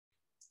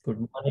Good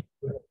morning.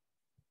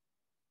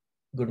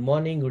 Good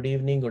morning, good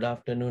evening, good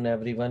afternoon,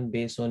 everyone,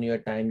 based on your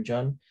time,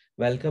 John.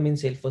 Welcome in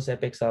Salesforce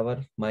Apex Hour.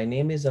 My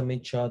name is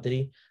Amit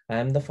Chaudhary. I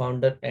am the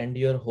founder and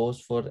your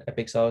host for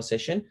Apex Hour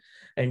session.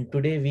 And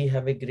today we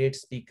have a great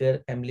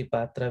speaker, Emely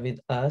Patra, with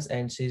us,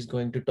 and she's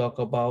going to talk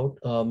about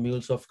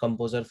Mulesoft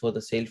Composer for the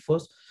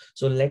Salesforce.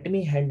 So let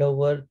me hand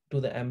over to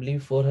the Emily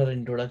for her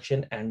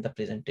introduction and the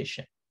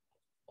presentation.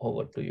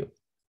 Over to you.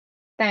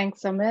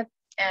 Thanks, Amit.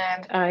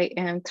 And I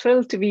am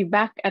thrilled to be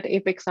back at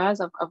Apex Hours.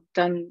 I've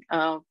done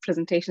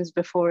presentations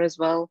before as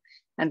well.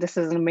 And this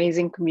is an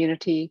amazing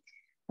community.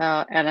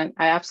 And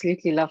I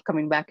absolutely love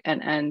coming back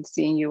and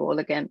seeing you all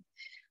again.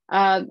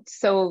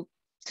 So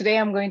today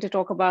I'm going to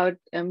talk about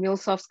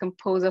Mulesoft's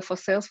Composer for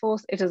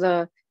Salesforce. It is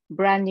a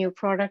brand new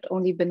product,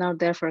 only been out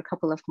there for a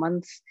couple of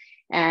months.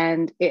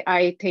 And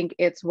I think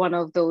it's one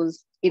of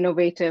those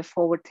innovative,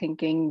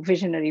 forward-thinking,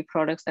 visionary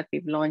products that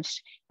we've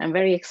launched. I'm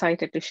very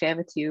excited to share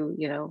with you,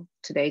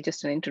 today,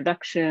 just an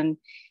introduction,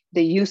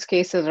 the use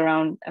cases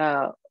around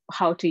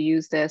how to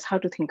use this, how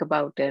to think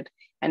about it,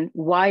 and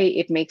why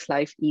it makes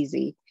life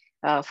easy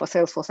for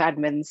Salesforce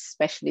admins,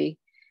 especially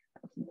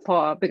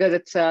because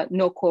it's a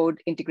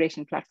no-code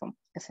integration platform,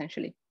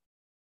 essentially.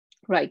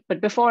 Right,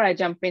 but before I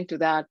jump into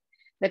that,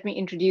 let me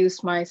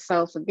introduce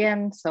myself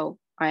again. So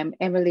I'm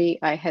Emily.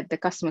 I head the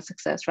customer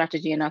success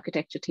strategy and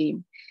architecture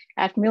team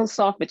at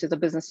Mulesoft, which is a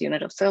business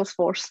unit of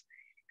Salesforce.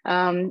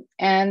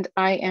 And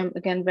I am,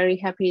 again, very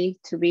happy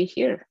to be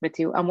here with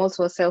you. I'm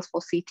also a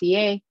Salesforce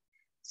CTA,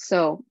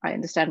 so I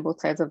understand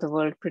both sides of the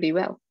world pretty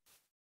well.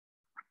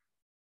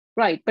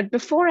 Right, but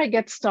before I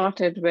get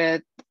started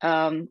with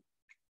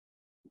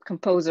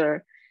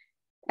Composer,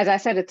 as I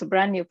said, it's a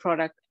brand new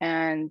product,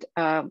 and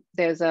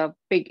there's a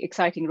big,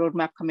 exciting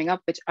roadmap coming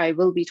up, which I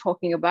will be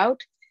talking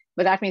about.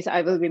 But that means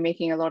I will be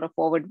making a lot of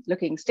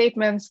forward-looking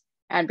statements.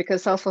 And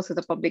because Salesforce is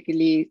a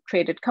publicly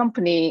traded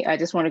company, I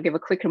just want to give a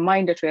quick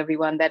reminder to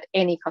everyone that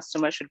any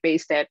customer should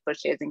base their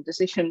purchasing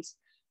decisions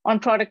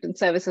on product and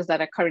services that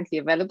are currently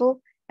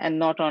available and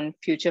not on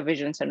future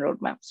visions and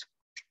roadmaps.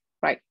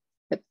 Right,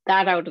 with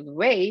that out of the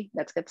way,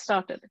 let's get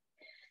started.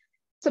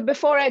 So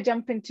before I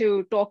jump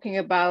into talking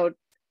about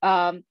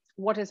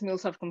what is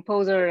Mulesoft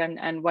Composer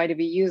and why do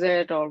we use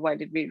it, or why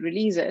did we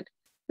release it,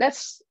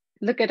 let's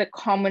look at a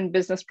common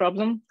business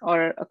problem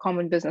or a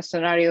common business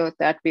scenario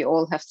that we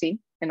all have seen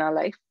in our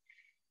life,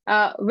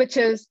 which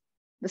is,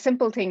 the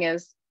simple thing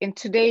is, in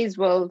today's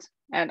world,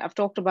 and I've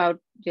talked about,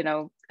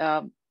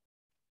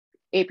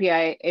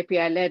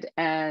 API-led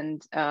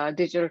and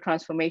digital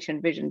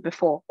transformation vision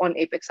before on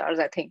Apex Hours,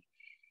 I think.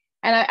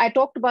 And I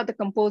talked about the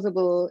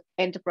composable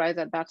enterprise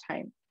at that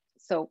time.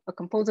 So a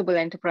composable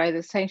enterprise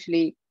is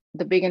essentially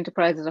the big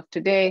enterprises of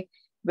today,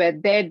 where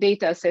their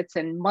data sits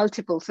in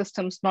multiple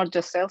systems, not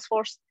just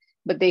Salesforce,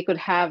 but they could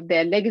have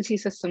their legacy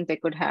systems, they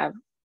could have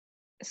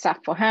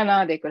SAP for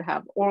HANA, they could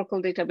have Oracle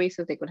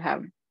databases, they could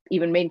have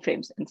even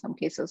mainframes in some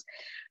cases.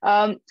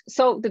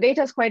 So the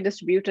data is quite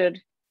distributed.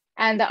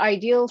 And the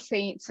ideal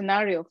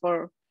scenario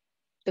for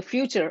the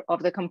future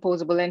of the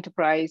composable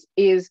enterprise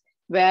is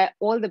where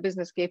all the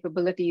business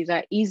capabilities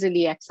are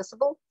easily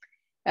accessible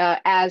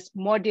as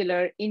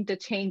modular,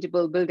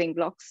 interchangeable building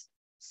blocks.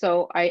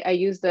 So I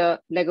use the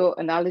Lego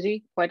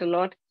analogy quite a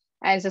lot.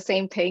 And it's the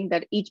same thing,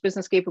 that each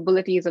business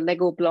capability is a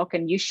Lego block,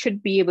 and you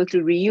should be able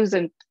to reuse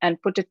it and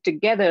put it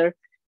together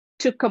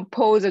to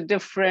compose a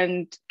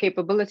different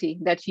capability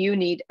that you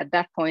need at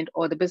that point,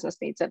 or the business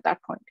needs at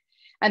that point.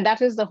 And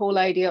that is the whole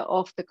idea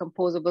of the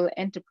composable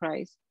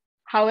enterprise.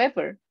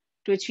 However,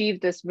 to achieve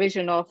this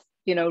vision of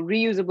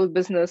reusable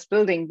business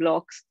building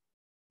blocks,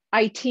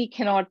 IT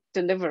cannot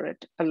deliver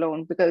it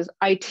alone, because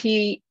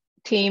IT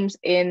teams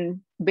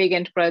in big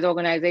enterprise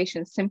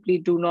organizations simply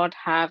do not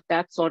have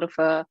that sort of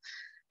a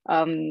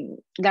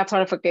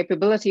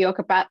capability or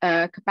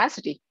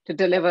capacity to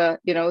deliver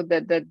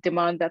the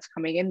demand that's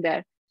coming in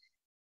there.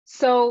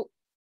 So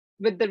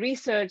with the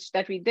research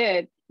that we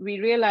did, we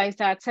realized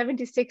that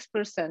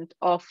 76%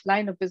 of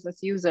line of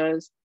business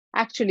users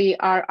actually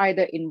are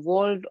either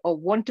involved or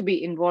want to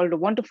be involved or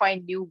want to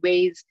find new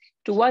ways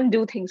to, one,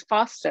 do things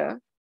faster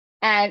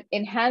and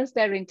enhance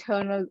their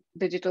internal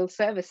digital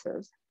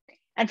services.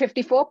 And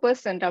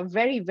 54% are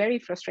very, very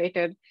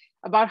frustrated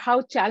about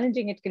how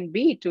challenging it can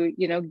be to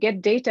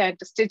get data and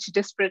to stitch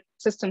disparate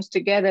systems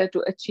together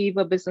to achieve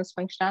a business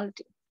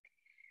functionality.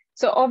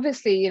 So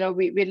obviously,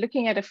 we're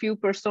looking at a few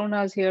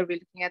personas here. We're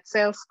looking at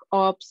sales,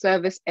 ops,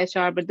 service,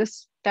 HR, but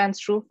this stands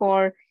true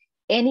for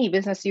any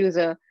business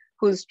user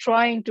who's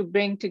trying to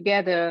bring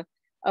together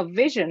a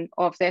vision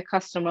of their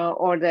customer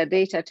or their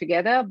data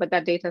together, but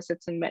that data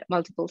sits in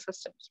multiple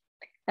systems.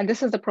 And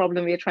this is the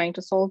problem we are trying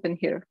to solve in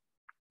here.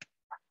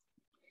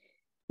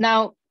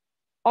 Now,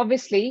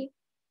 obviously,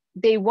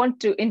 they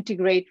want to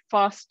integrate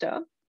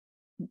faster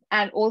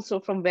and also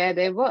from where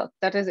they work.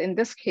 That is, in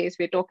this case,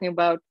 we're talking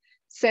about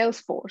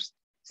Salesforce.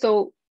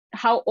 So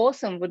how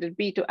awesome would it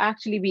be to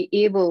actually be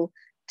able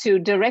to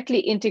directly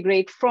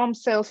integrate from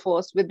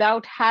Salesforce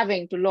without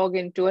having to log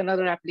into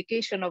another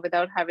application, or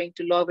without having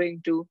to log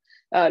into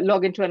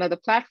another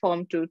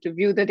platform to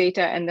view the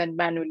data and then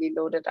manually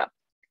load it up.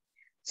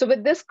 So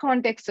with this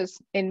context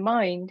in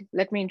mind,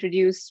 let me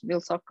introduce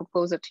Mulesoft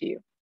Composer to you.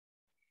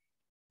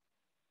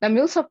 Now,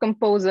 Mulesoft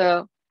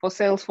Composer for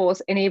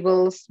Salesforce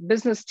enables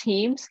business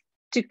teams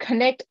to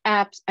connect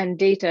apps and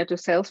data to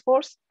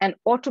Salesforce and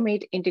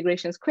automate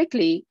integrations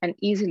quickly and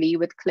easily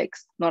with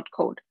clicks, not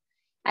code.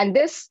 And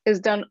this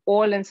is done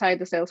all inside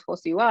the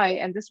Salesforce UI.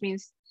 And this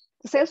means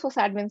the Salesforce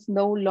admins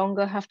no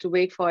longer have to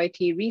wait for IT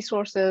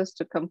resources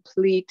to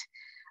complete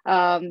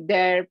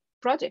their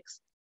projects.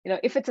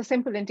 If it's a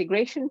simple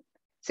integration,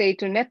 say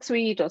to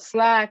NetSuite or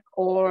Slack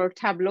or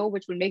Tableau,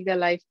 which will make their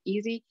life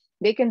easy,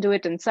 they can do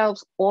it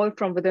themselves, all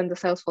from within the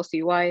Salesforce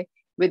UI,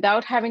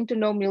 without having to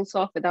know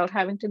MuleSoft, without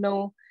having to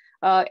know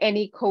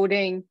any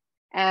coding,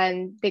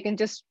 and they can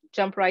just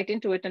jump right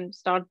into it and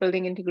start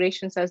building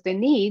integrations as they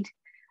need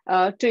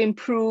to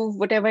improve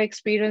whatever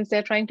experience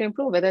they're trying to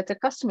improve, whether it's a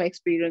customer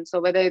experience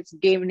or whether it's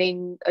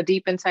gaining a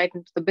deep insight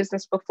into the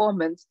business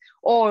performance,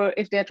 or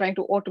if they're trying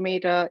to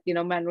automate a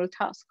manual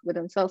task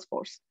within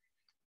Salesforce.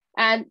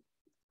 And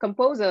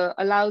Composer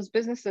allows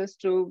businesses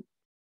to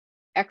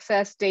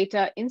access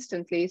data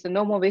instantly, so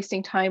no more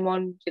wasting time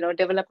on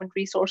development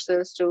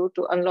resources to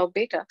unlock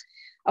data.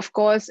 Of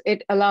course,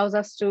 it allows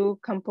us to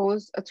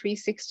compose a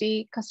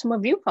 360 customer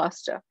view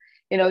faster.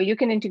 You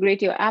can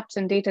integrate your apps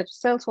and data to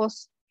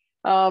Salesforce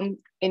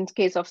in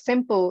case of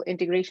simple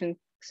integration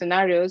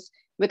scenarios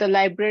with a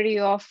library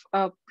of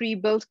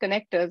pre-built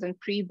connectors and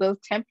pre-built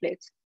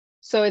templates.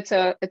 So it's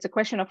a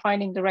question of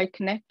finding the right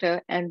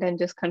connector and then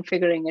just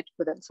configuring it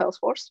within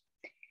Salesforce.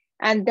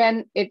 And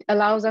then it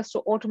allows us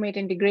to automate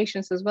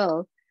integrations as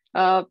well,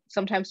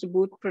 sometimes to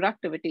boost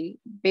productivity,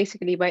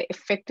 basically by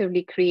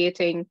effectively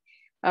creating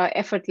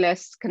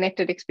effortless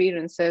connected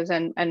experiences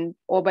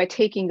or by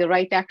taking the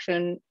right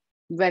action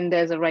when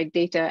there's the right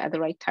data at the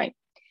right time,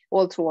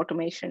 all through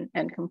automation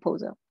and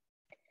Composer.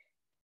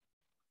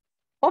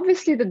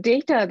 Obviously, the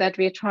data that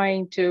we're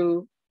trying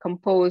to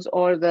compose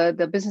or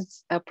the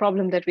business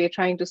problem that we're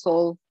trying to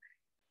solve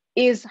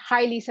is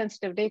highly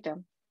sensitive data.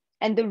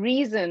 And the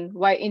reason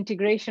why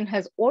integration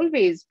has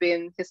always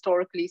been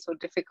historically so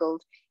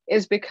difficult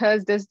is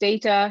because this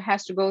data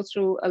has to go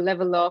through a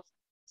level of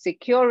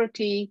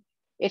security.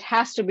 It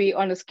has to be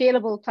on a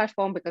scalable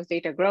platform because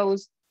data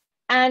grows.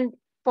 And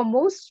for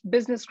most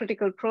business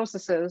critical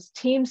processes,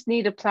 teams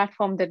need a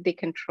platform that they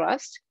can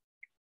trust.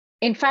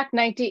 In fact,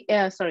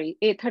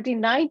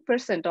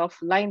 39% of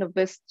line of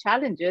business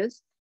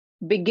challenges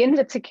begin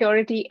with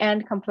security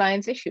and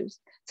compliance issues.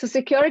 So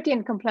security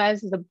and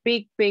compliance is a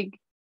big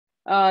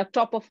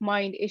top of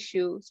mind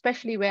issue,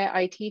 especially where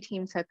IT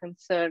teams are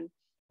concerned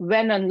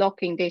when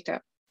unlocking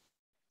data.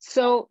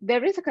 So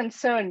there is a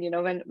concern,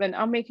 when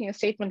I'm making a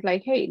statement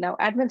like, hey, now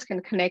admins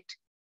can connect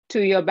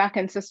to your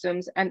backend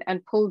systems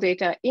and pull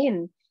data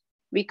in.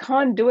 We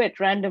can't do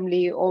it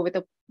randomly or with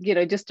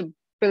just a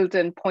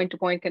built-in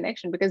point-to-point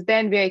connection, because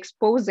then we're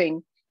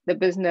exposing the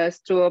business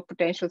to a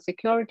potential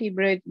security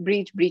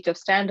breach of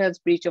standards,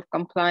 breach of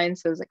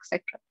compliances,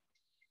 etc.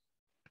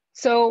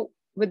 So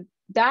with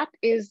that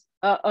is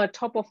a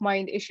top of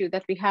mind issue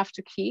that we have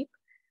to keep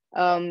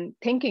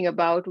thinking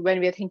about when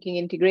we're thinking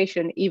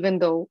integration, even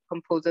though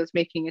Composer is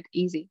making it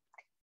easy.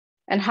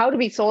 And how do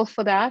we solve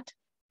for that?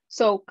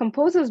 So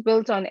Composer is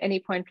built on any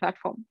point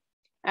platform,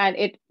 and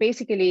it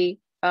basically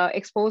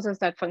exposes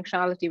that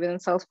functionality within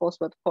Salesforce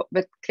with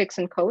clicks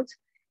and codes.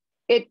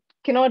 It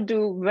cannot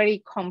do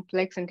very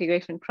complex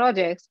integration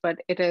projects, but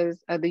it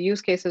is the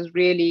use case is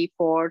really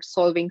for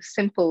solving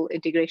simple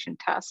integration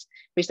tasks,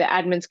 which the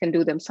admins can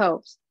do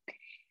themselves.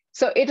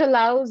 So it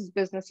allows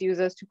business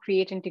users to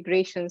create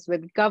integrations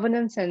with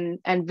governance and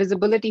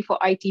visibility for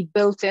IT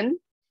built in,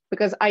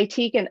 because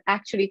IT can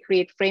actually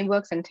create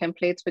frameworks and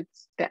templates which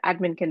the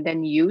admin can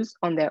then use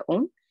on their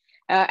own.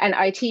 And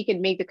IT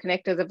can make the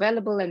connectors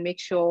available and make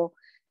sure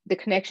the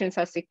connections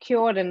are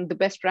secured and the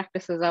best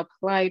practices are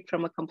applied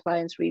from a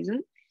compliance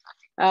reason.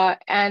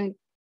 And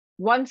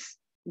once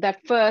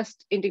that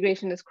first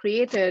integration is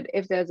created,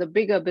 if there's a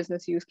bigger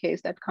business use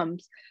case that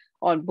comes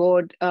on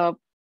board,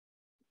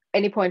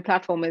 Anypoint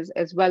platform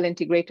is well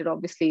integrated,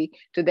 obviously,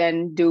 to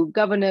then do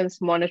governance,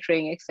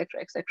 monitoring, et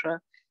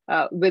cetera,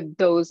 with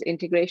those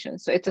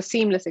integrations. So it's a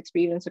seamless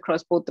experience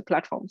across both the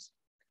platforms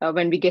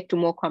when we get to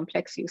more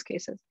complex use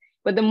cases.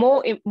 But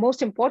the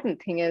most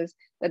important thing is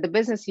that the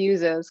business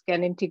users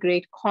can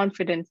integrate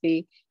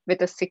confidently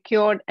with a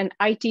secured and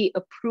IT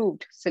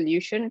approved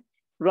solution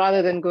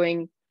rather than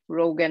going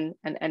rogue and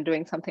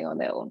doing something on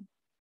their own.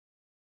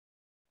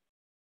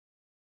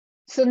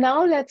 So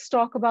now let's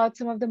talk about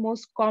some of the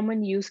most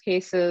common use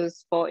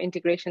cases for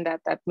integration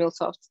that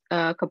Mulesoft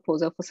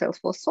Composer for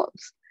Salesforce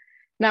solves.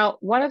 Now,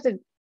 one of the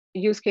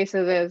use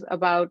cases is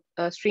about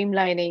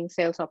streamlining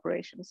sales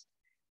operations.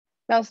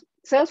 Now,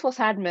 Salesforce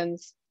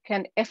admins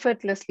can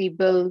effortlessly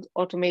build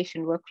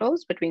automation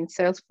workflows between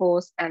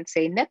Salesforce and,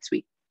 say,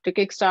 NetSuite to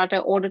kickstart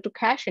an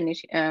order-to-cash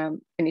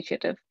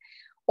initiative.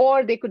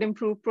 Or they could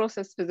improve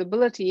process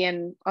visibility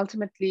and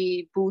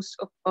ultimately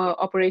boost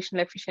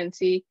operational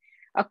efficiency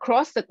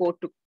across the quote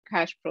to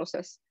cash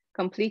process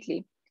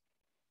completely.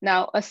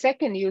 Now, a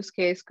second use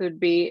case could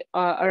be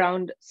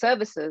around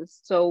services.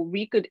 So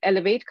we could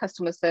elevate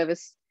customer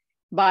service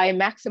by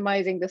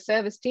maximizing the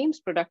service team's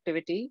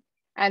productivity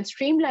and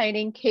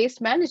streamlining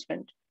case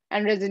management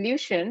and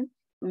resolution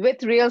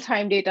with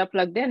real-time data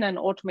plugged in and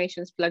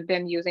automations plugged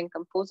in using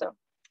Composer.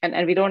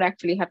 And we don't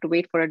actually have to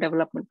wait for a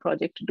development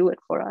project to do it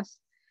for us.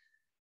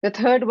 The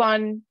third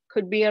one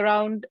could be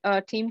around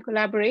team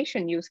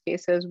collaboration use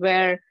cases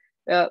where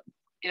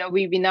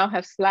we now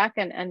have Slack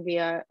and we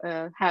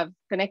have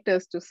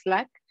connectors to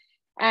Slack,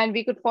 and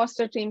we could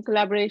foster team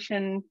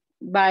collaboration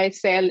by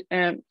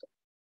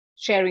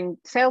sharing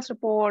sales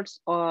reports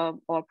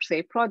or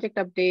say project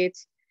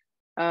updates,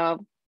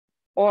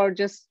 or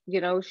just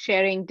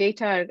sharing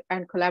data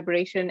and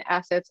collaboration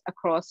assets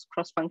across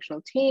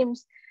cross-functional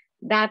teams.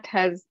 That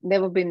has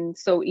never been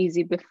so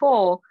easy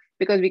before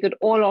because we could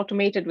all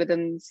automate it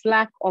within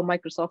Slack or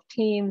Microsoft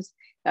Teams.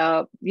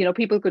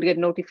 People could get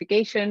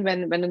notification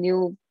when a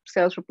new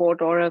sales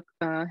report or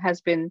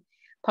has been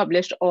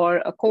published, or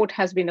a quote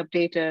has been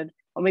updated,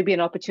 or maybe an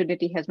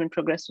opportunity has been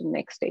progressed to the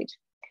next stage.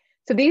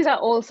 So these are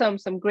all some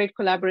great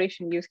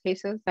collaboration use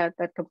cases that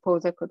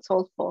Composer could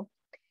solve for.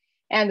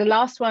 And the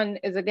last one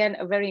is, again,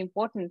 a very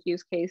important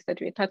use case that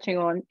we're touching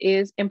on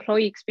is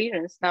employee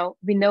experience. Now,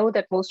 we know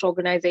that most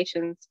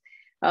organizations,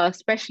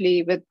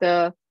 especially with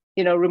the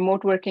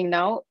remote working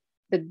now,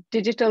 the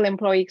digital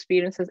employee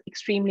experience is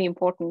extremely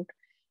important.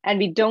 And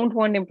we don't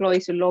want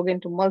employees to log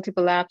into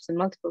multiple apps and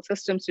multiple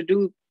systems to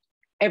do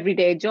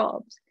everyday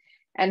jobs.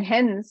 And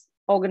hence,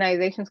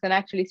 organizations can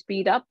actually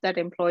speed up that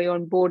employee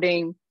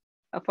onboarding,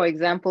 for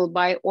example,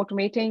 by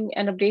automating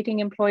and updating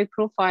employee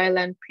profile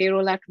and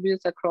payroll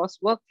attributes across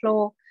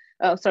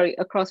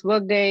across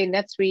Workday,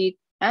 NetSuite,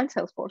 and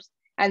Salesforce.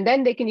 And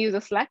then they can use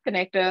a Slack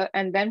connector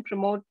and then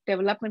promote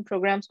development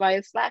programs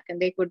via Slack. And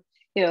they could,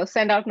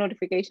 send out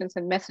notifications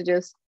and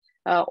messages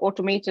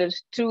automated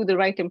to the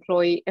right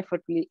employee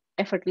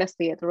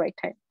effortlessly at the right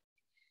time.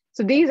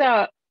 So these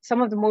are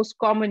some of the most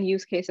common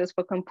use cases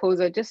for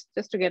Composer, just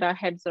to get our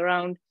heads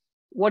around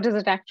what does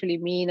it actually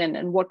mean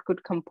and what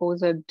could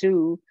Composer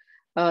do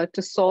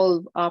to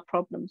solve our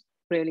problems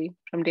really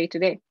from day to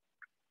day.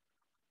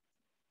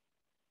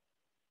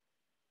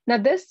 Now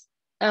this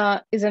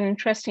is an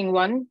interesting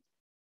one.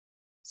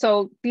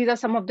 So these are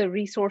some of the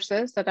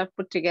resources that I've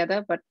put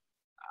together, but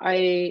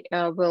I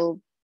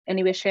will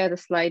anyway share the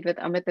slide with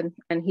Amit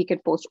and he can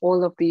post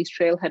all of these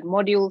Trailhead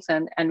modules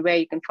and where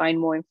you can find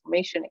more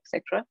information,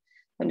 etc.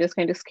 I'm just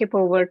going to skip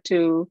over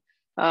to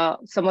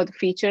some of the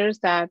features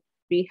that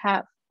we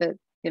have that,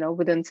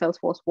 within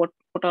Salesforce, what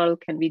all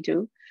can we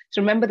do?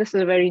 So remember, this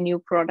is a very new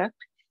product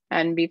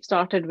and we've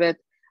started with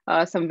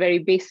some very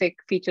basic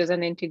features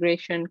and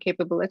integration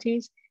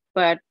capabilities.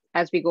 But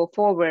as we go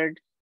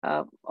forward,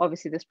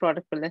 obviously this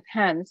product will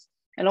enhance.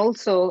 And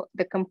also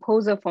the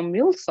Composer from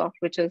Mulesoft,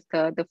 which is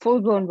the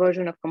full-blown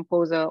version of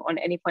Composer on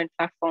any point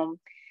platform,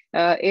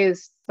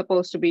 is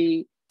supposed to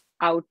be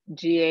out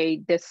GA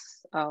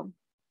this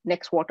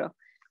next quarter.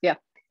 Yeah,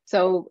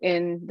 so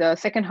in the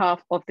second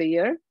half of the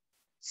year.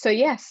 So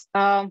yes,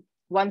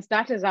 once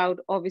that is out,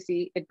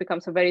 obviously it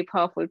becomes a very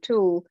powerful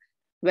tool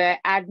where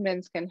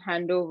admins can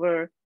hand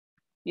over,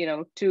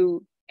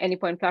 to any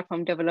point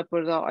platform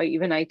developers or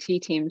even IT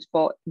teams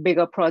for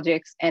bigger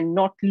projects and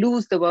not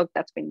lose the work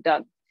that's been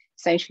done.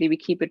 Essentially, we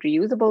keep it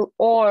reusable,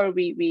 or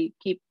we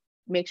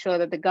make sure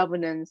that the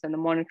governance and the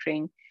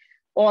monitoring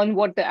on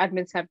what the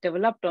admins have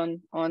developed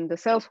on the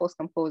Salesforce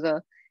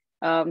Composer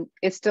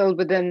is still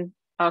within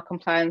our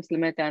compliance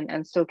limit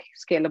and still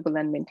scalable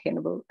and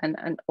maintainable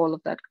and all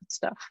of that good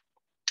stuff.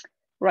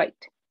 Right.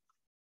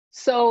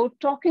 So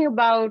talking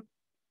about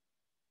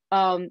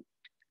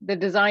the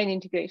design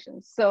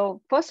integrations.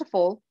 So first of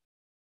all,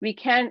 we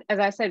can, as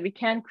I said, we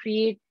can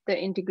create the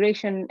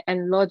integration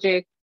and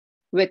logic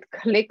with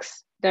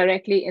clicks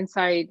directly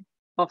inside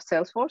of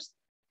Salesforce.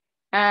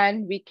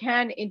 And we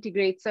can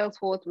integrate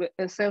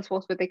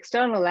Salesforce with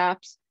external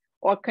apps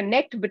or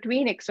connect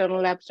between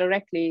external apps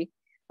directly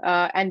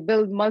and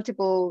build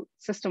multiple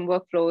system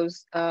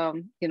workflows,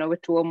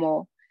 with 2 or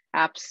more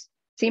apps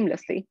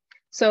seamlessly.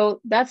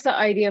 So that's the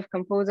idea of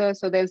Composer.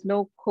 So there's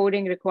no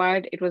coding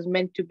required. It was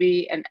meant to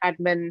be an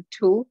admin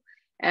tool,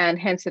 and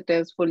hence it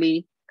is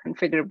fully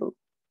configurable.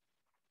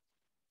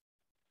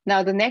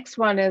 Now, the next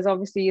one is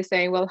obviously you're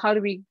saying, well, how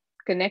do we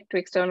connect to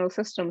external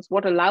systems?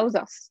 What allows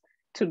us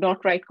to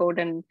not write code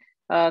and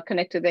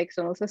connect to the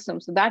external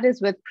system? So that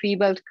is with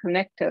pre-built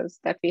connectors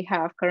that we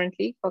have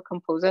currently for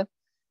Composer.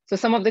 So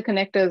some of the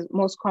connectors,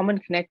 most common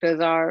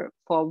connectors are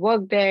for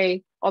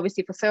Workday,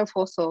 obviously for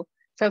Salesforce. So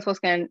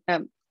Salesforce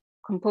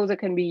Composer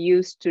can be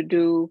used to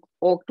do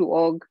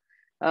org-to-org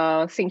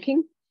syncing.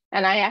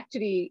 And I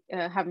actually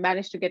have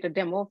managed to get a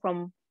demo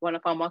from one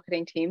of our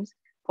marketing teams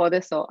for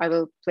this. So I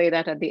will play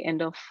that at the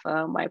end of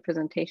my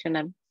presentation.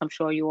 And I'm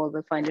sure you all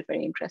will find it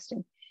very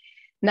interesting.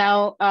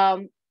 Now,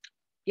 so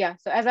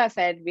as I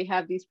said, we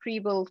have these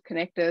pre-built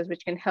connectors,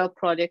 which can help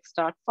projects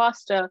start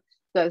faster.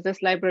 So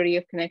this library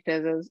of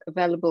connectors is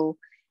available,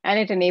 and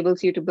it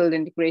enables you to build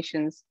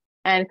integrations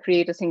and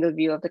create a single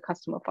view of the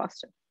customer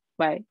faster,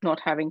 by not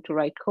having to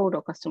write code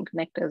or custom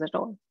connectors at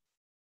all.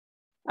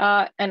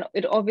 And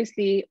it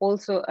obviously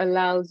also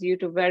allows you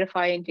to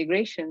verify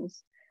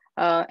integrations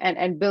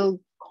and build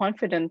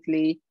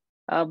confidently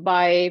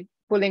by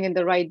pulling in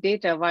the right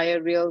data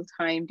via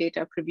real-time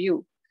data preview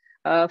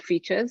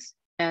features.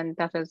 And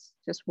that is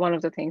just one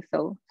of the things,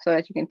 so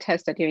that you can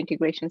test that your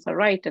integrations are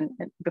right and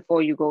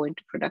before you go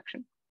into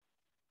production.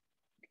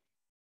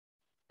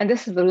 And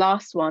this is the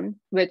last one,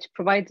 which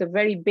provides a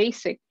very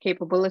basic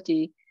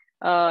capability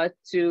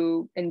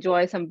to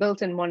enjoy some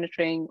built-in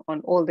monitoring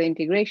on all the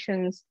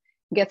integrations,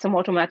 get some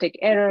automatic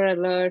error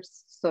alerts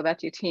so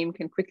that your team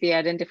can quickly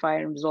identify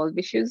and resolve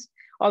issues.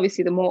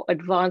 Obviously, the more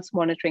advanced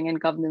monitoring and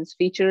governance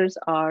features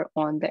are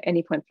on the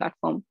Anypoint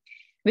platform,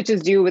 which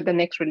is due with the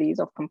next release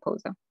of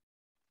Composer.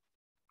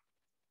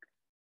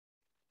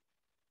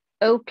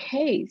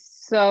 Okay,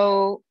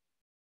 so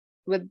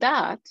with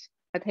that,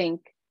 I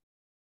think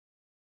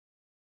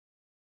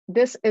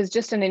this is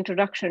just an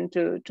introduction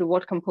to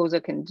what Composer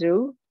can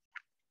do.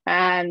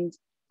 And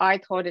I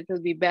thought it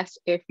would be best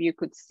if you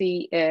could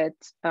see it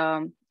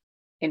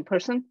in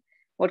person,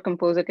 what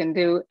Composer can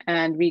do.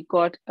 And we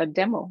got a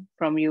demo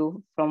from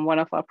one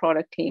of our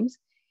product teams.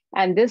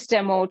 And this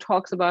demo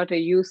talks about a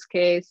use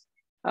case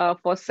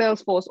for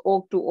Salesforce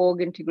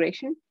org-to-org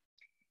integration.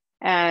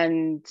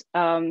 And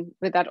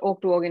with that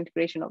org-to-org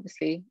integration,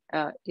 obviously,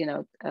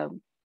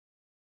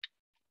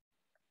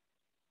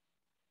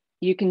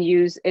 you can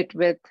use it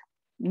with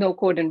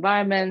no-code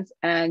environments,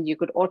 and you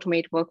could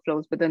automate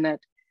workflows within it.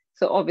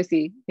 So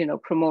obviously,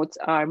 promotes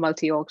our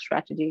multi-org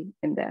strategy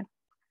in there.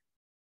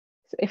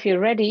 So if you're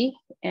ready,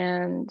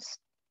 and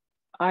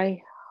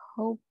I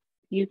hope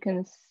you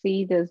can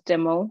see this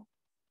demo.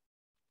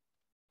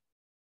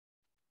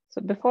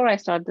 So before I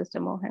start this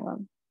demo, hang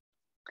on.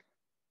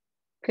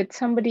 Could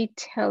somebody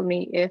tell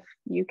me if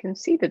you can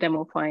see the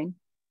demo fine?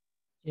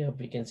 Yeah,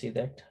 we can see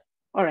that.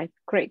 All right,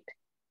 great.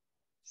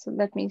 So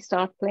let me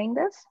start playing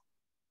this.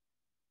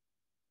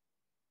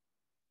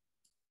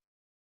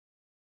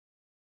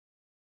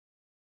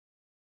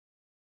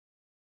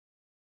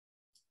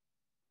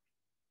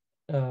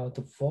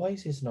 The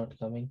voice is not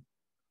coming.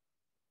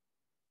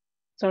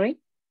 Sorry?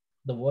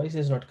 The voice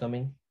is not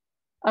coming.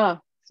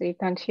 Ah, so you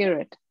can't hear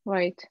it,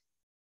 right?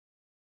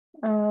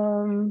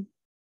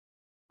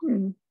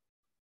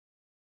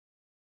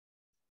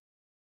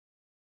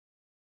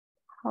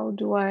 How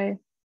do I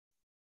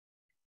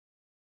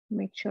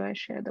make sure I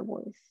share the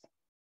voice?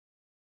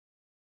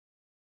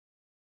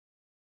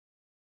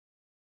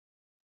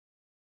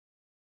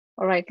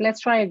 All right,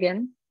 let's try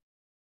again.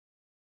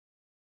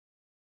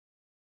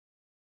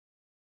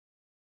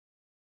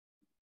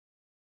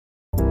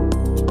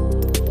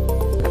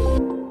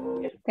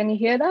 Can you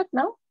hear that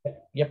now?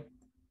 Yep.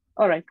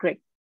 All right,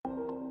 great.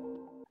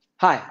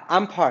 Hi,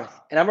 I'm Parth,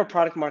 and I'm a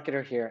product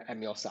marketer here at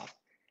Mulesoft.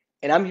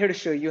 And I'm here to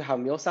show you how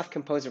Mulesoft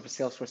Composer for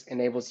Salesforce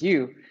enables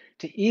you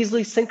to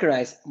easily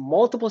synchronize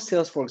multiple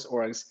Salesforce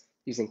orgs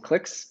using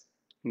clicks,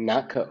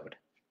 not code.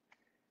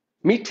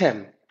 Meet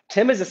Tim.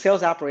 Tim is a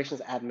sales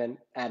operations admin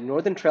at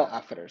Northern Trail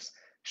Outfitters,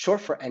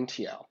 short for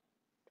NTO.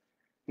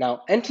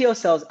 Now, NTO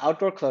sells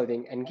outdoor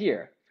clothing and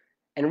gear,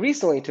 and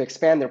recently, to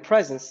expand their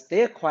presence,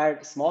 they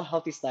acquired a small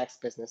healthy snacks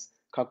business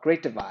called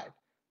Great Divide.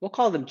 We'll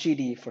call them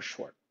GD for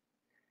short.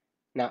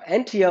 Now,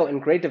 NTO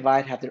and Great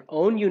Divide have their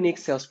own unique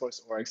Salesforce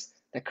orgs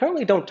that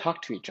currently don't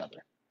talk to each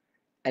other.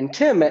 And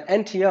Tim at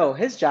NTO,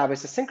 his job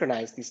is to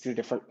synchronize these two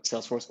different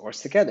Salesforce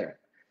orgs together.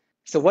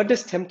 So what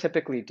does Tim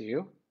typically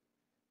do?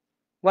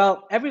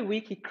 Well, every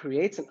week he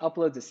creates and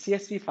uploads a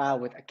CSV file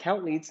with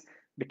account leads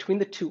between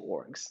the two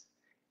orgs.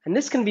 And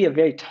this can be a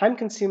very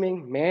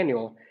time-consuming,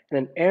 manual, and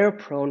an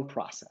error-prone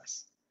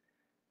process.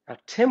 Now,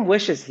 Tim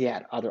wishes he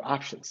had other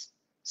options.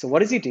 So what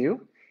does he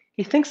do?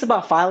 He thinks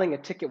about filing a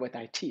ticket with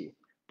IT,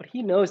 but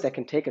he knows that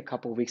can take a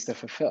couple weeks to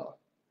fulfill.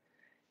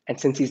 And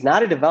since he's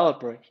not a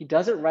developer, he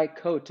doesn't write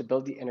code to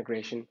build the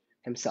integration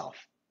himself.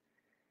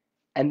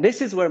 And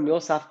this is where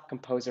Mulesoft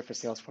Composer for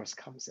Salesforce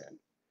comes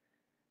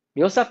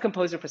in. Mulesoft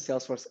Composer for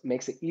Salesforce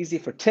makes it easy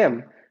for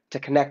Tim to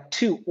connect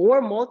two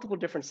or multiple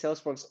different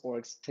Salesforce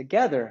orgs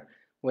together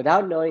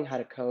without knowing how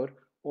to code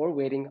or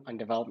waiting on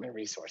development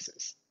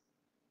resources.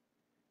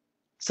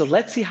 So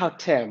let's see how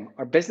Tim,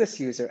 our business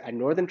user at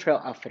Northern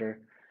Trail Outfitter,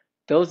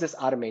 builds this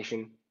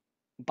automation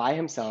by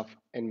himself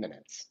in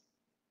minutes.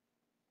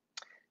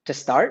 To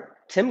start,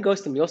 Tim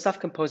goes to Mulesoft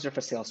Composer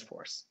for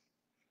Salesforce.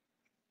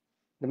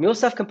 The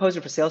Mulesoft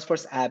Composer for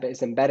Salesforce app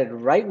is embedded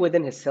right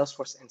within his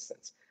Salesforce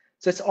instance,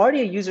 so it's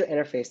already a user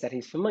interface that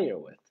he's familiar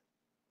with.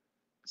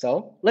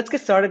 So let's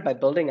get started by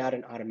building out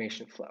an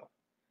automation flow.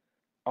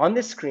 On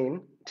this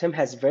screen, Tim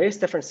has various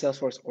different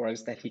Salesforce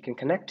orgs that he can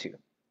connect to.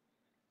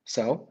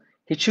 So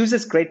he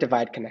chooses Great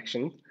Divide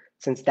connection,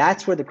 since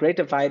that's where the Great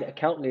Divide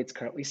account leads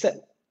currently sit.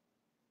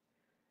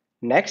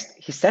 Next,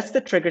 he sets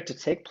the trigger to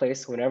take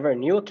place whenever a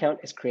new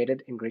account is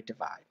created in Great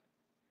Divide.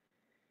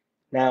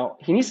 Now,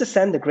 he needs to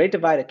send the Great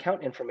Divide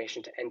account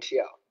information to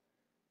NTO.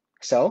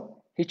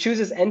 So he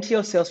chooses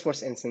NTO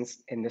Salesforce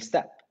instance in this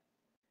step.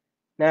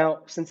 Now,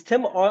 since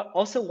Tim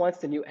also wants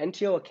the new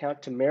NTO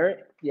account to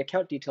mirror the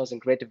account details in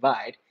Great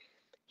Divide,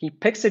 he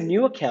picks a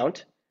new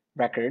account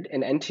record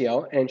in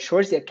NTO and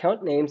ensures the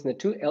account names in the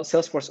two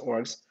Salesforce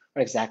orgs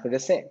are exactly the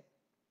same.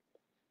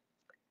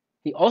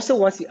 He also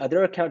wants the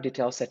other account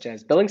details such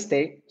as billing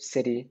state,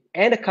 city,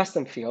 and a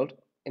custom field,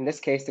 in this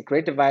case, the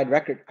Great Divide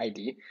record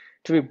ID,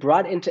 to be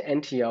brought into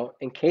NTO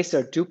in case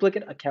there are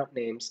duplicate account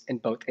names in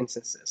both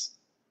instances.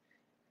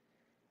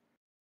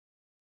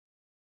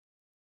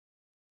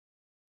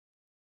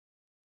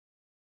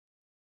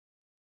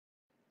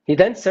 He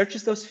then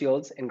searches those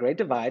fields in Great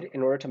Divide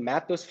in order to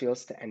map those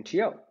fields to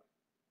NTO.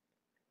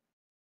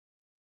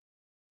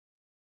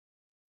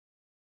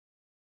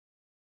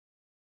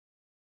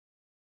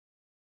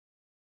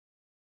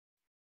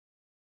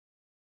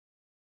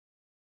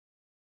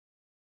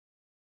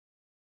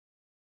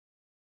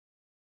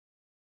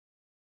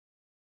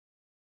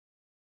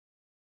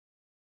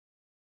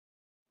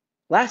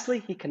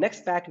 Lastly, he connects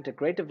back into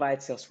Great Divide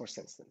Salesforce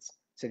instance,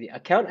 so the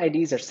account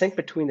IDs are synced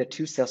between the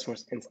two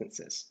Salesforce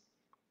instances.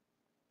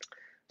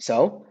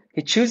 So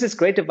he chooses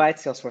Great Divide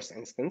Salesforce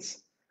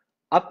instance,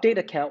 update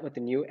account with the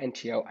new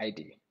NTO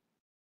ID.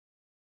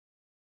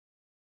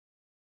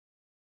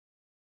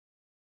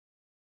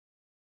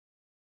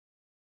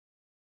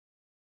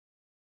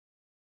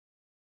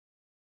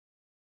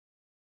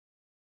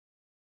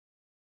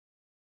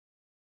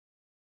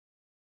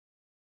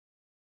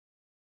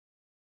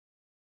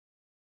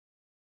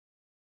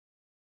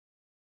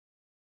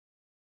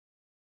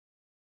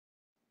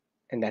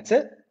 And that's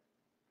it.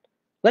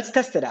 Let's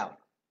test it out.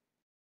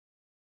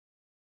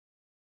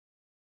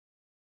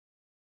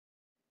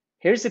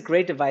 Here's the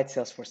Great Divide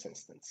Salesforce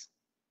instance.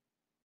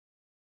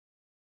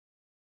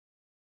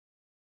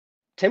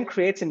 Tim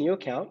creates a new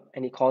account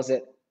and he calls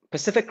it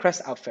Pacific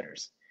Crest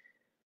Outfitters.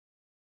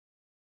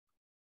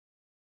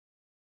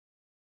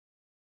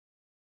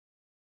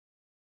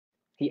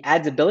 He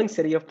adds a billing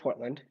city of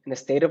Portland in the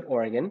state of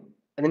Oregon,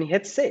 and then he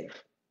hits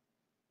save.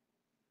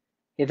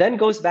 He then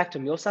goes back to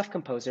Mulesoft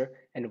Composer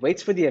and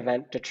waits for the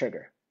event to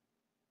trigger.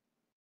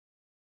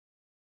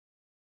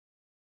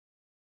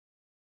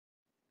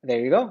 There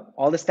you go.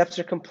 All the steps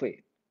are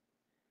complete.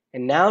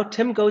 And now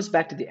Tim goes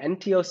back to the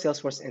NTO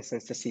Salesforce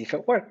instance to see if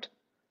it worked.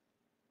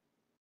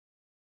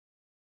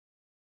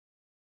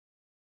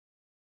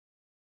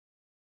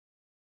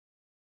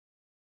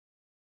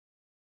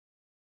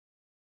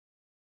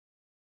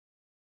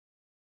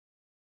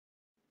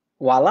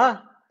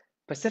 Voila!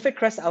 Pacific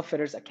Crest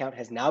Outfitters account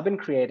has now been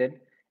created,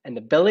 and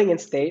the billing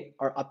and state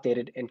are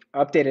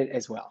updated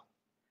as well.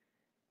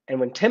 And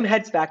when Tim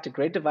heads back to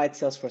Great Divide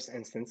Salesforce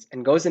instance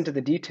and goes into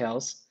the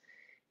details,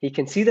 he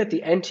can see that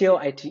the NTO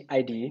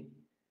ID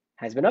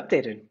has been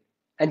updated.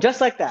 And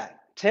just like that,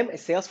 Tim, a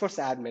Salesforce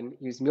admin,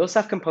 used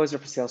Mulesoft Composer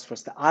for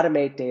Salesforce to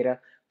automate data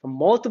from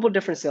multiple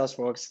different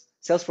Salesforce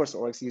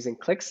orgs using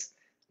clicks,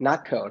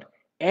 not code,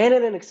 and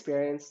in an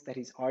experience that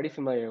he's already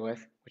familiar with,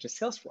 which is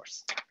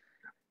Salesforce.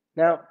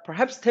 Now,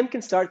 perhaps Tim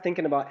can start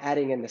thinking about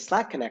adding in the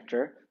Slack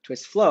connector to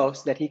his flow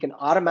so that he can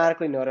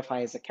automatically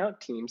notify his account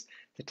teams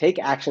to take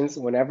actions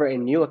whenever a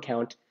new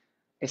account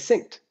is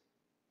synced.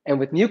 And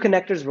with new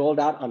connectors rolled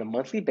out on a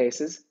monthly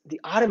basis,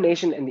 the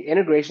automation and the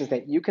integrations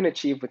that you can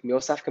achieve with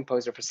Mulesoft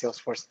Composer for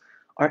Salesforce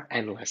are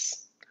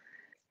endless.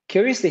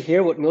 Curious to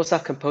hear what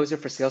Mulesoft Composer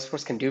for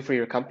Salesforce can do for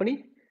your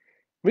company?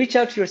 Reach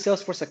out to your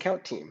Salesforce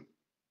account team.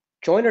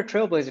 Join our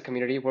Trailblazer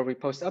community where we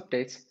post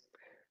updates,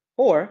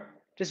 or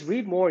just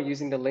read more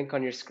using the link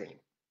on your screen.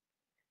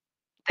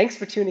 Thanks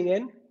for tuning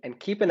in, and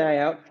keep an eye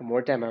out for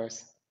more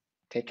demos.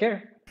 Take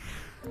care.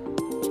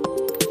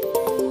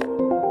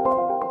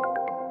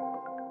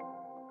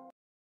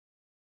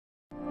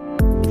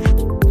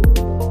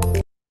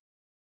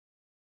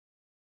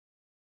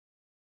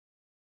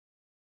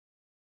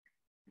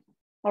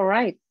 All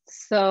right,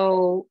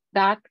 so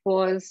that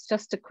was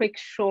just a quick,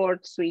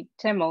 short, sweet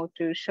demo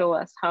to show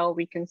us how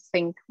we can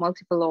sync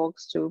multiple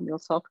orgs to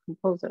Mulesoft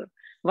Composer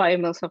via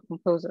Mulesoft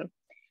Composer,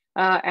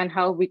 and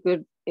how we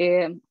could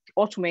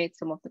automate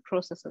some of the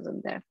processes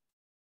in there.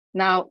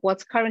 Now,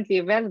 what's currently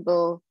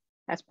available,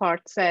 as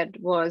Parth said,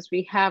 was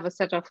we have a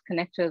set of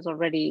connectors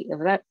already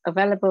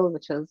available,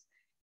 which is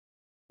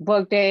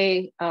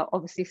Workday,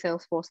 obviously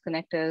Salesforce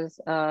connectors,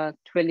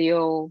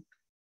 Twilio,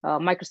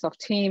 Microsoft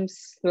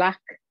Teams,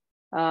 Slack,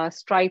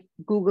 Stripe,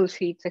 Google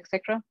Sheets,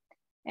 etc.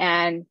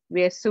 And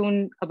we are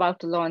soon about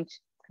to launch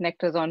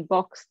connectors on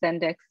Box,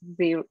 Zendesk,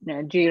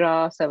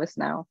 Jira,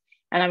 ServiceNow.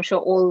 And I'm sure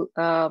all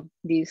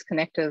these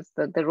connectors,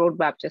 the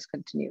roadmap just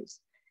continues.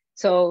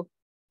 So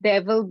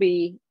there will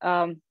be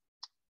a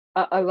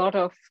lot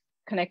of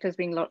connectors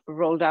being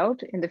rolled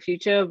out in the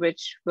future,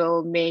 which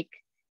will make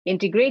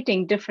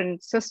integrating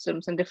different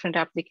systems and different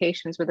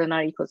applications within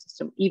our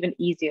ecosystem even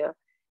easier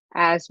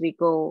as we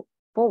go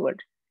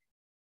forward.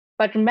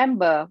 But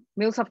remember,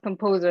 Mulesoft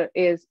Composer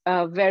is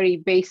a very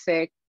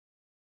basic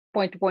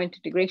point-to-point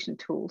integration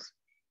tools.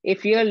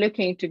 If you're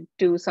looking to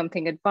do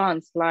something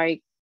advanced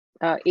like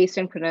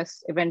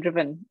asynchronous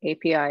event-driven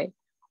API,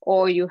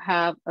 or you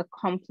have a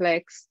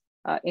complex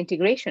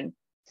integration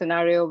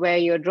scenario where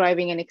you're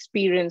driving an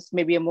experience,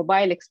 maybe a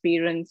mobile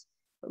experience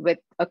with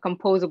a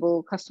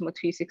composable customer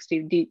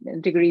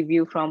 360-degree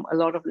view from a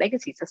lot of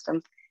legacy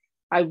systems,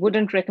 I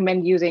wouldn't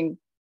recommend using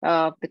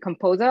the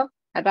composer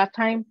at that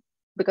time,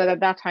 because at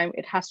that time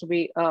it has to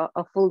be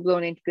a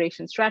full-blown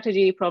integration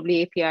strategy,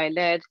 probably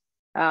API-led,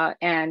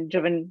 and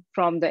driven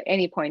from the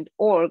anypoint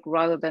org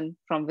rather than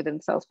from within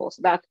Salesforce.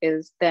 That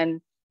is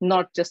then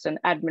not just an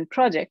admin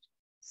project.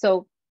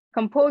 So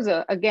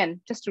Composer,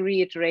 again, just to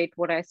reiterate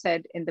what I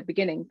said in the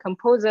beginning,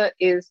 Composer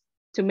is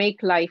to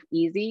make life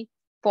easy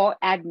for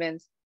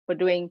admins for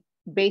doing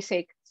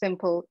basic,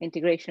 simple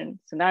integration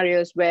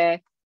scenarios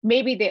where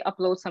maybe they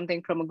upload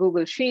something from a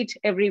Google Sheet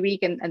every week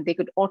and they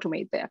could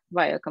automate that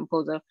via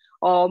Composer.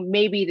 Or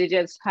maybe they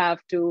just have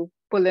to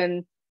pull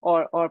in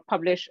or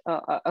publish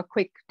a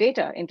quick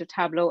data into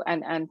Tableau,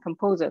 and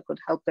Composer could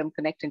help them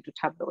connect into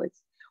Tableau.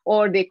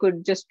 Or they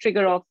could just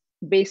trigger off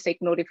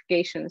basic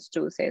notifications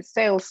to, say,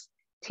 sales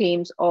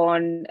teams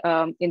on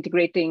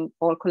integrating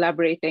or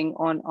collaborating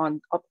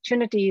on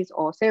opportunities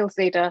or sales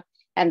data.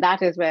 And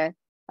that is where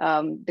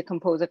the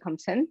Composer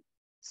comes in.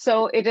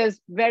 So it is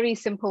very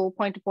simple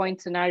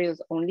point-to-point scenarios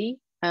only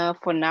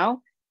for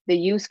now. The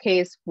use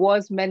case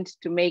was meant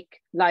to make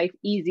life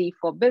easy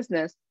for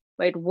business,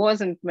 but it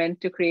wasn't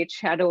meant to create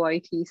shadow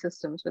IT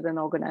systems within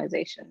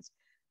organizations.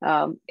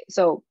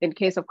 So in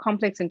case of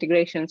complex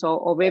integrations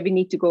or where we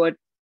need to go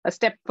a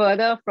step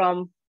further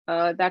from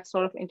that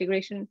sort of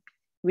integration,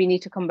 we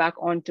need to come back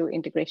onto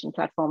integration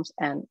platforms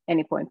and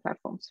anypoint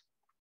platforms.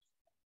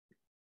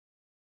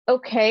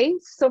 Okay,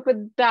 so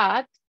for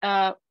that,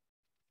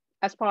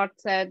 as Parth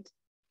said,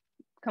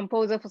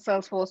 Composer for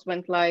Salesforce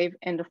went live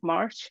end of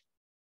March,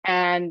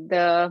 and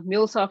the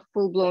Mulesoft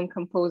full-blown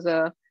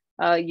Composer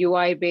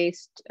UI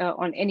based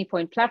on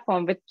anypoint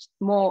platform with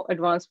more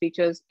advanced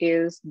features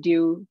is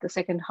due the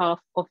second half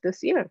of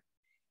this year.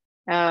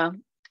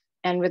 And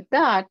with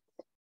that,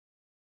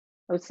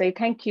 I would say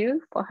thank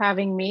you for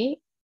having me.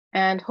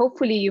 And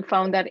hopefully you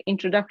found that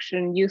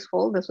introduction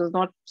useful. This was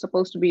not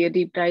supposed to be a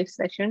deep dive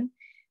session,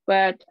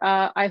 but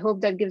I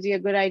hope that gives you a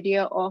good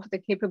idea of the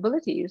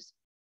capabilities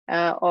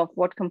of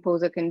what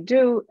Composer can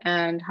do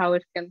and how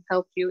it can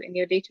help you in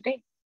your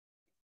day-to-day.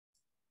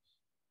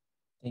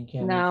 Thank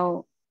you.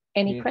 Now,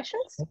 any Great.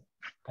 questions?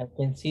 I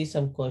can see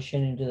some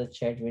question into the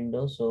chat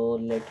window, so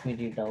let me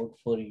read out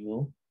for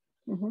you.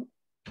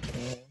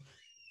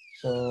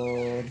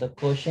 So the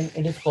question,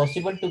 it is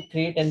possible to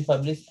create and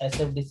publish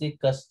SFDC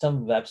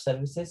custom web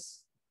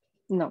services?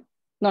 No,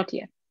 not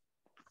yet.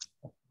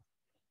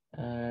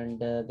 And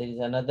there is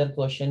another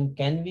question,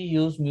 can we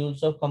use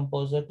Mulesoft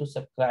Composer to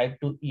subscribe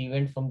to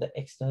event from the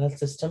external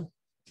system?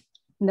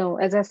 No,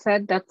 as I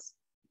said, that's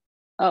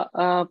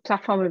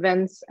platform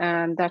events,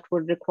 and that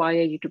would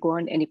require you to go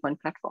on anypoint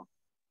platform.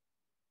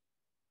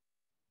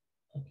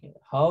 Okay,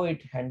 how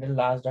it handle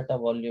large data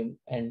volume,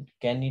 and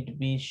can it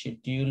be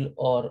scheduled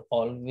or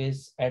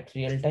always at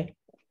real time?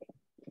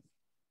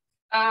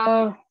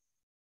 I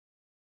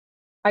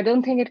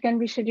don't think it can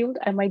be scheduled.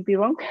 I might be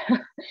wrong.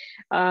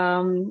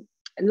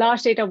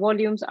 Large data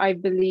volumes, I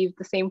believe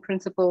the same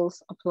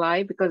principles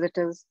apply, because it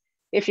is,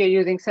 if you're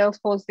using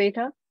Salesforce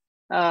data,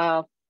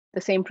 the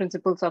same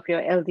principles of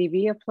your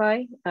LDB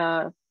apply,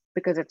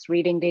 because it's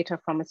reading data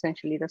from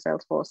essentially the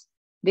Salesforce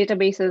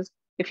databases.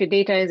 If your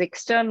data is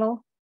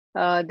external,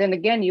 then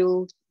again,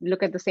 you'll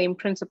look at the same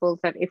principles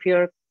that if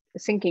you're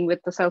syncing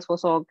with the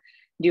Salesforce org,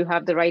 do you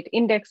have the right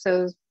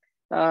indexes?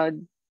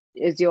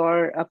 Is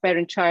your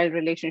parent-child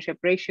relationship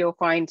ratio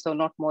fine? So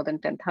not more than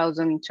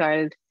 10,000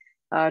 child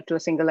to a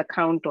single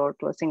account or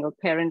to a single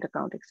parent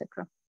account,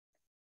 etc.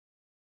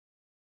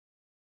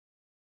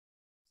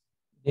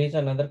 There's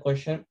another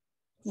question.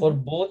 For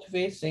both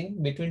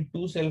facing between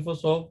two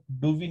Salesforce org,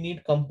 do we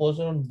need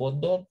Composer on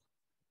both the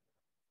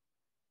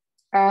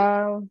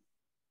org?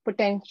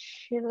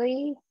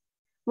 Potentially.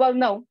 Well,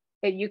 no,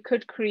 you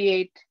could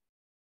create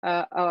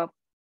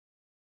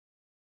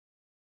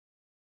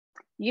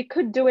you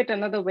could do it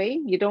another way.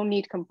 You don't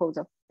need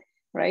Composer,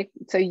 right?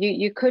 So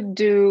you could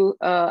do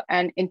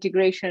an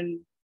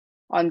integration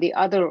on the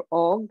other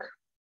org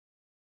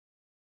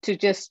to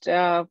just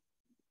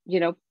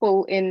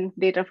pull in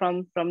data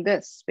from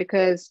this,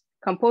 because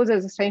Composer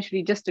is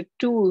essentially just a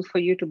tool for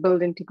you to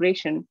build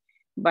integration,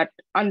 but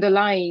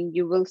underlying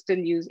you will still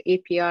use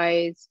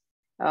APIs,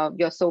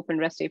 your SOAP and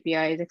REST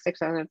APIs,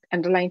 etc.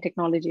 Underlying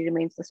technology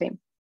remains the same.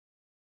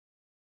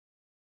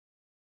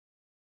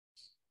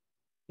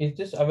 Is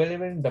this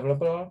available in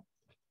developer org?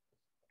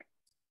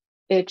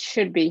 It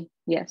should be,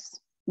 yes.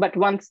 But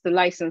once the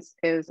license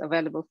is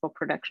available for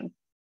production.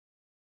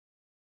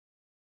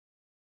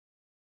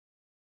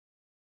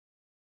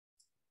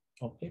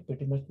 Okay,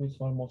 pretty much we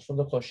saw most of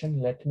the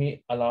question. Let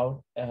me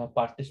allow a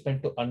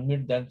participant to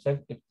unmute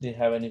themselves if they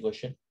have any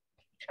question.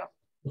 Sure.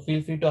 So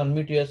feel free to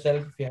unmute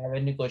yourself if you have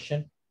any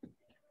question.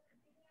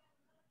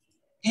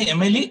 Hey,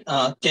 Emily,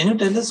 can you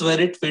tell us where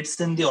it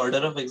fits in the order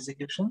of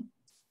execution?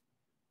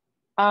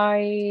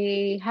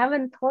 I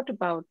haven't thought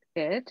about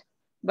it,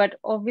 but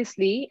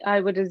obviously I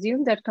would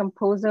assume that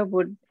Composer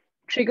would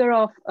trigger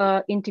off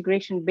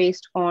integration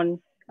based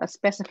on a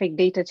specific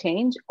data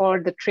change or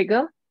the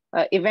trigger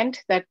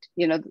event that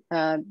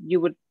you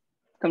would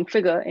come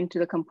trigger into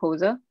the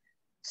composer.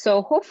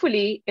 So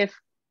hopefully, if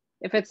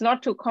it's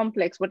not too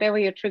complex, whatever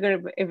your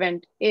trigger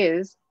event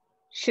is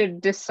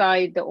should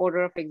decide the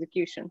order of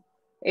execution.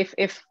 If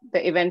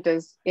the event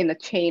is in a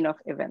chain of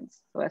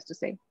events, so as to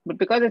say. But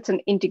because it's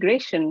an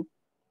integration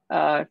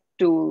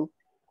tool,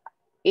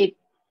 it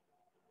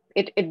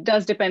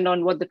does depend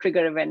on what the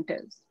trigger event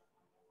is.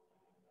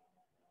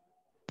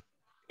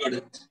 Got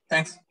it.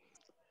 Thanks.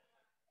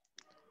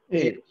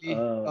 Hey, Hey,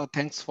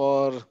 thanks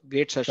for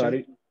great session.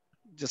 sorry.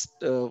 Just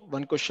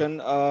one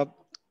question.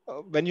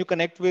 When you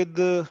connect with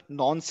the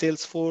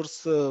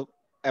non-Salesforce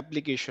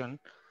application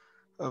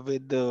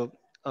with the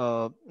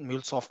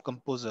Mulesoft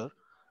Composer,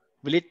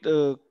 will it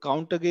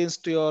count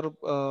against your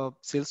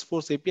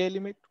Salesforce API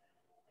limit?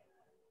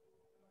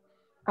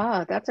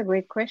 That's a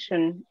great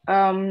question.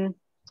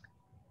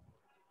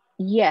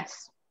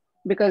 Yes,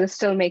 because it's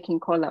still making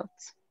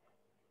callouts.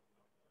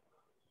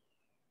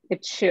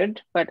 It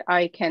should, but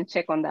I can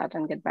check on that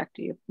and get back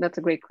to you. That's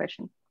a great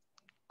question.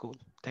 Cool.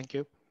 Thank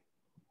you.